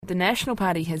the National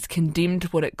Party has condemned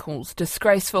what it calls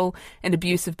disgraceful and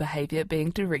abusive behaviour being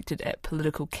directed at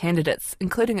political candidates,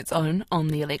 including its own on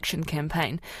the election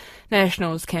campaign.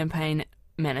 National's campaign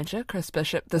manager, Chris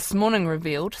Bishop, this morning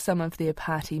revealed some of their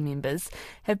party members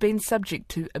have been subject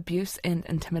to abuse and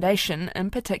intimidation, in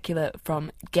particular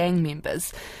from gang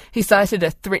members. He cited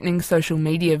a threatening social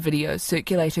media video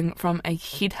circulating from a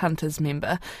Headhunters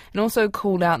member and also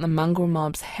called out the mongrel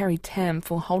mob's Harry Tam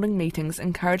for holding meetings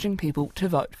encouraging people to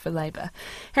vote for Labour.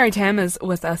 Harry Tam is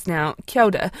with us now. Kia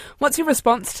ora. What's your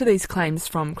response to these claims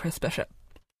from Chris Bishop?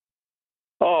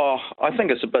 Oh, I think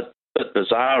it's a bit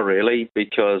bizarre, really,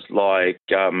 because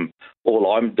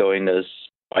all I'm doing is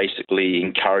basically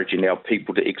encouraging our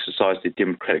people to exercise their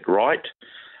democratic right.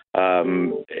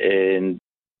 And,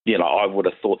 you know, I would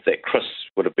have thought that Chris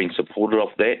would have been supportive of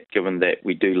that, given that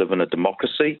we do live in a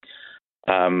democracy.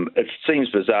 It seems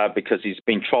bizarre because he's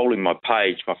been trolling my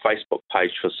Facebook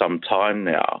page for some time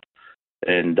now,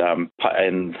 and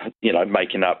you know,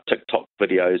 making up TikTok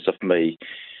videos of me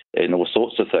and all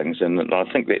sorts of things, and I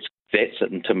think that's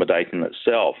intimidating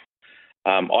itself.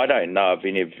 I don't know if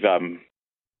any of our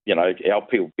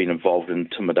people been involved in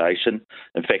intimidation.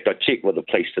 In fact, I checked with the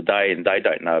police today, and they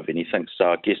don't know of anything. So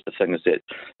I guess the thing is that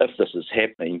if this is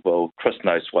happening, well, Chris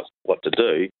knows what to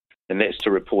do, and that's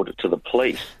to report it to the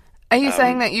police. Are you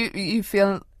saying that you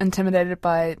feel intimidated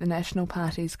by the National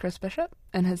Party's Chris Bishop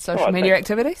and his social media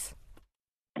activities?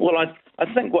 Well,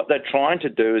 I think what they're trying to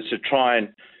do is to try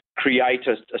and create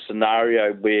a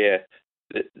scenario where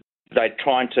they're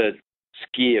trying to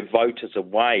scare voters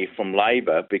away from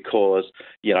Labour because,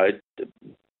 you know,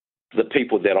 the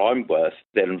people that I'm with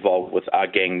that are involved with are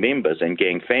gang members and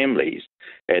gang families,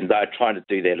 and they're trying to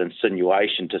do that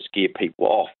insinuation to scare people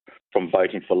off from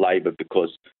voting for Labour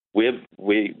because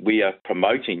we are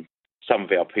promoting some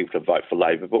of our people to vote for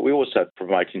Labour, but we're also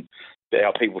promoting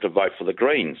our people to vote for the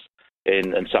Greens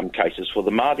and in some cases for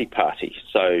the Māori Party.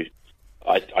 So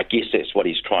I guess that's what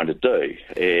he's trying to do,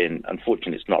 and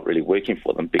unfortunately it's not really working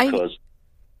for them because...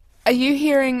 Are you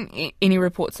hearing any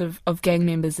reports of gang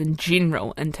members in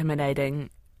general intimidating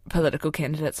political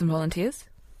candidates and volunteers?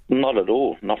 Not at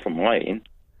all, not from my end.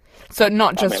 So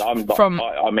not just I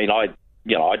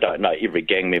don't know every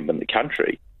gang member in the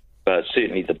country, but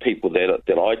certainly the people that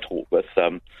I talk with,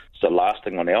 it's the last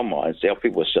thing on our minds. Our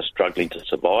people are just struggling to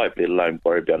survive, let alone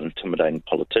worry about intimidating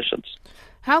politicians.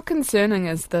 How concerning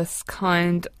is this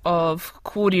kind of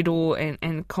kōrero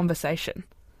and conversation?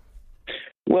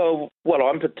 Well, what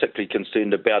I'm particularly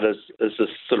concerned about is this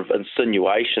sort of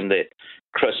insinuation that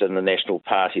Chris and the National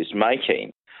Party is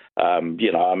making.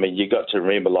 You got to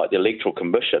remember, like, the Electoral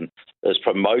Commission is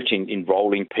promoting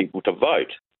enrolling people to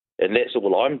vote. And that's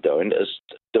all I'm doing, is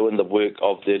doing the work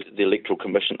of the Electoral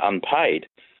Commission unpaid.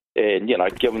 And, you know,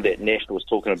 given that National was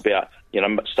talking about, you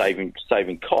know, saving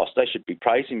costs, they should be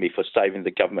praising me for saving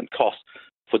the government costs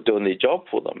for doing their job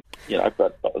for them, you know,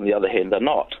 but on the other hand, they're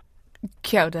not.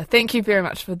 Kia ora. Thank you very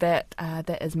much for that.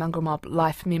 That is Mongrel Mob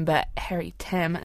Life member Harry Tam.